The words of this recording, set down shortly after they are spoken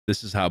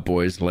This is how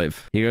boys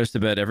live. He goes to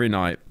bed every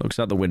night, looks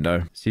out the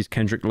window, sees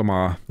Kendrick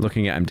Lamar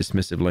looking at him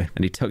dismissively,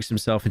 and he tucks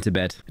himself into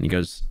bed and he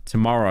goes,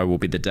 "Tomorrow will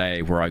be the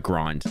day where I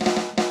grind."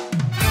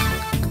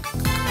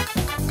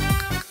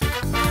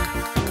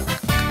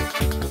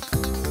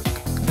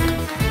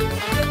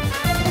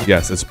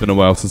 Yes, it's been a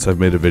while since I've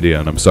made a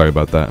video, and I'm sorry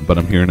about that, but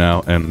I'm here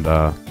now, and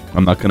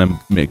I'm not gonna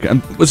make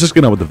it. Let's just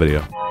get on with the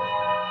video.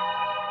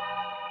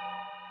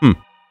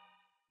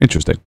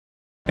 Interesting.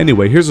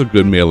 Anyway, here's a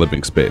good male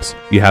living space.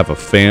 You have a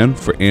fan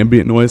for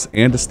ambient noise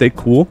and to stay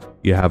cool.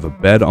 You have a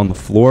bed on the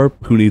floor.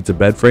 Who needs a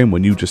bed frame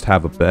when you just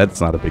have a bed?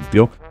 It's not a big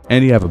deal.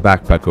 And you have a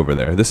backpack over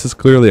there. This is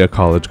clearly a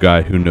college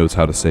guy who knows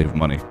how to save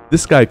money.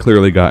 This guy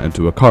clearly got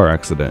into a car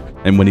accident,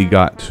 and when he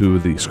got to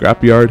the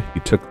scrapyard, he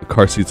took the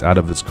car seats out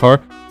of his car,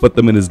 put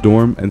them in his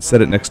dorm, and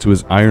set it next to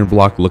his iron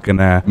block looking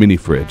mini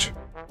fridge.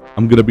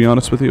 I'm gonna be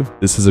honest with you,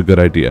 this is a good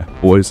idea.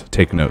 Boys,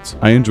 take notes.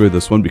 I enjoy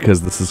this one because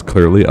this is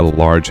clearly a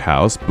large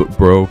house, but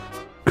bro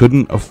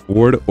couldn't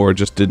afford or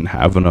just didn't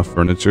have enough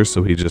furniture,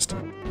 so he just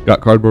got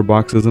cardboard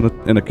boxes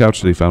and a couch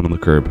that he found on the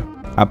curb.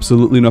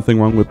 Absolutely nothing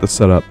wrong with the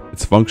setup.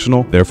 It's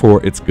functional, therefore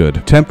it's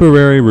good.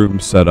 Temporary room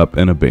setup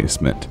in a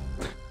basement.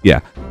 Yeah,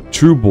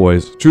 true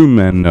boys, true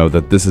men know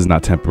that this is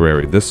not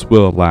temporary. This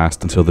will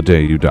last until the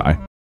day you die.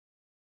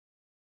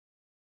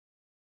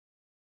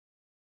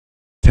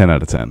 10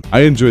 out of 10. I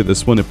enjoy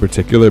this one in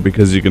particular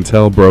because you can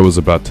tell bro was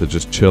about to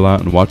just chill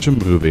out and watch a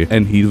movie,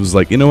 and he was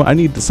like, you know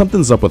what,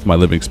 something's up with my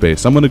living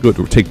space. I'm gonna go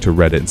take to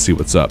Reddit and see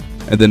what's up.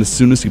 And then as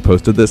soon as he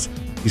posted this,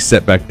 he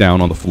sat back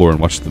down on the floor and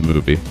watched the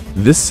movie.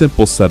 This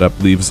simple setup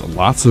leaves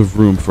lots of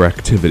room for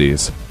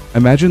activities.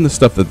 Imagine the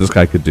stuff that this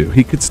guy could do.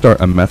 He could start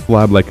a meth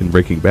lab like in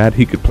Breaking Bad.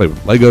 He could play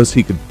with Legos.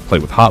 He could play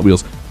with Hot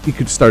Wheels. He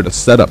could start a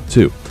setup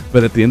too.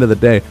 But at the end of the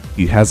day,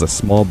 he has a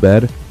small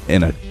bed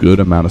and a good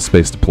amount of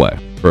space to play.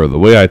 Bro, the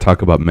way I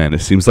talk about men, it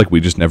seems like we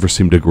just never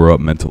seem to grow up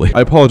mentally. I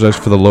apologize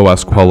for the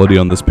low-ass quality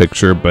on this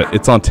picture, but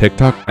it's on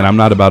TikTok, and I'm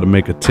not about to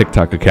make a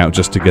TikTok account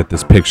just to get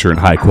this picture in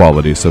high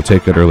quality, so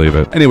take it or leave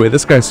it. Anyway,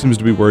 this guy seems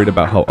to be worried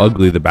about how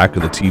ugly the back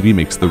of the TV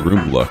makes the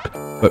room look.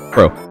 But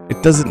bro,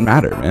 it doesn't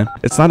matter, man.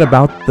 It's not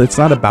about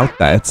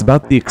that. It's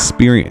about the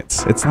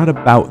experience. It's not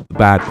about the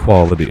bad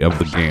quality of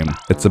the game.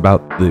 It's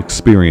about the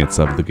experience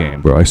of the game.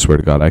 Bro, I swear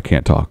to God, I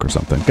can't talk or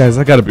something. Guys,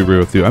 I gotta be real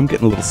with you. I'm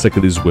getting a little sick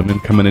of these women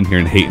coming in here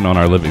and hating on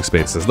our living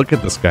spaces. Look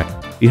at this guy.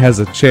 He has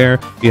a chair,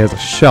 he has a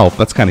shelf,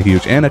 that's kind of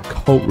huge, and a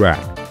coat rack,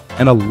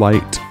 and a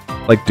light.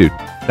 Like, dude,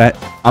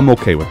 I'm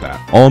okay with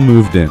that. All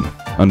moved in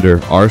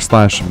under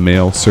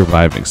r/male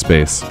surviving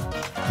space.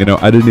 You know,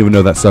 I didn't even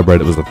know that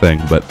subreddit was a thing,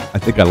 but I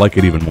think I like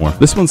it even more.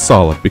 This one's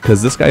solid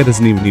because this guy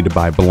doesn't even need to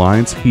buy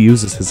blinds. He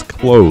uses his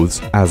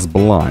clothes as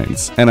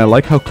blinds. And I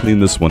like how clean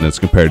this one is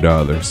compared to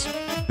others.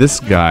 This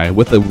guy,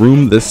 with a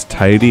room this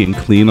tidy and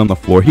clean on the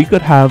floor, he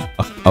could have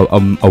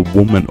a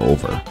woman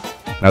over.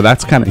 Now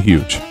that's kind of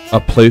huge. A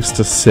place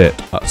to sit,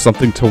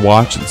 something to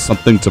watch, and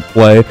something to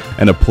play,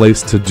 and a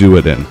place to do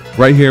it in.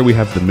 Right here we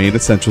have the main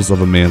essentials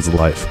of a man's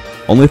life.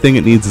 Only thing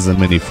it needs is a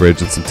mini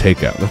fridge and some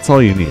takeout. That's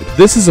all you need.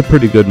 This is a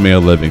pretty good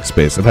male living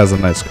space. It has a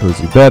nice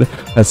cozy bed,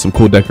 has some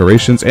cool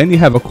decorations, and you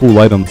have a cool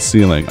light on the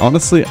ceiling.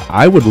 Honestly,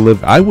 I would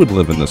live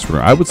in this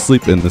room. I would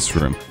sleep in this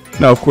room.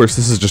 Now, of course,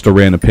 this is just a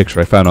random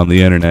picture I found on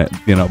the internet,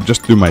 you know,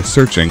 just through my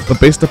searching. But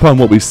based upon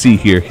what we see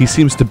here, he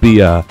seems to be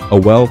a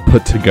well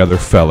put together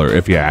feller,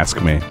 if you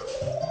ask me.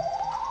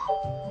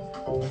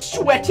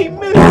 Sweaty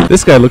mood.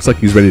 This guy looks like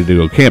he's ready to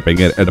go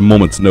camping at a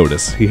moment's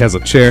notice. He has a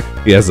chair,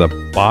 he has a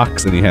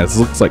box, and he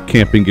looks like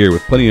camping gear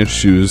with plenty of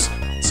shoes.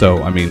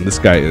 So, I mean, this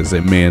guy is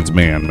a man's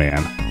man.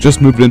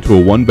 Just moved into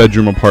a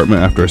 1-bedroom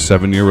apartment after a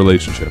 7-year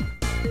relationship.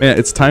 Man,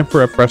 it's time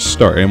for a fresh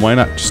start, and why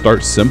not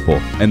start simple?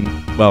 And,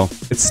 well,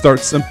 it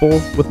starts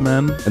simple with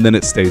men, and then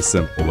it stays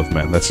simple with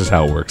men. That's just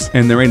how it works.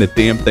 And there ain't a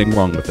damn thing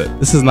wrong with it.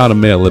 This is not a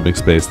male living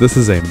space. This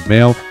is a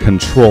male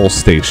control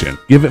station.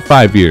 Give it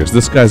 5 years.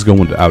 This guy's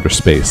going to outer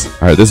space.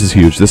 All right, this is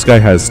huge. This guy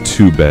has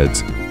 2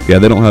 beds. Yeah,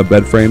 they don't have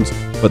bed frames,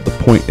 but the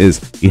point is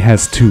he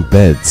has 2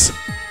 beds.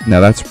 Now,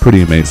 that's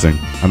pretty amazing.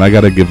 And I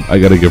gotta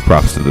give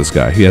props to this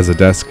guy. He has a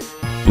desk,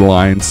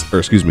 blinds, or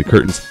excuse me,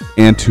 curtains,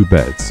 and 2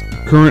 beds.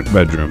 Current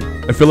bedroom.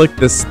 I feel like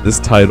this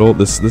title,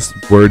 this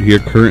word here,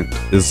 current,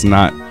 is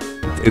not,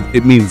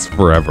 it means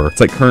forever. It's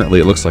like currently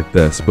it looks like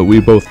this, but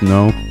we both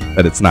know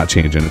that it's not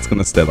changing. It's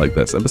gonna stay like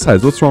this. And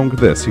besides, what's wrong with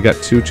this? You got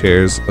 2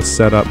 chairs, a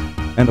setup,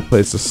 and a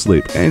place to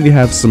sleep, and you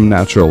have some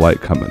natural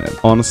light coming in.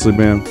 Honestly,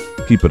 man,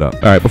 keep it up.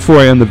 All right, before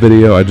I end the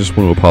video, I just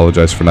want to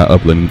apologize for not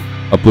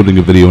uploading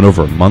a video in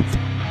over a month.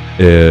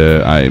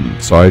 I'm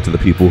sorry to the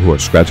people who are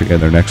scratching at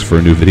their necks for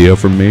a new video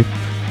from me,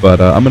 but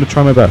I'm gonna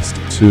try my best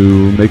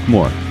to make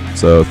more.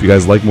 So if you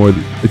guys like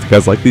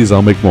these,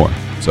 I'll make more.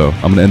 So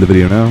I'm gonna end the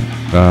video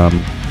now.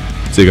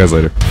 See you guys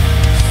later.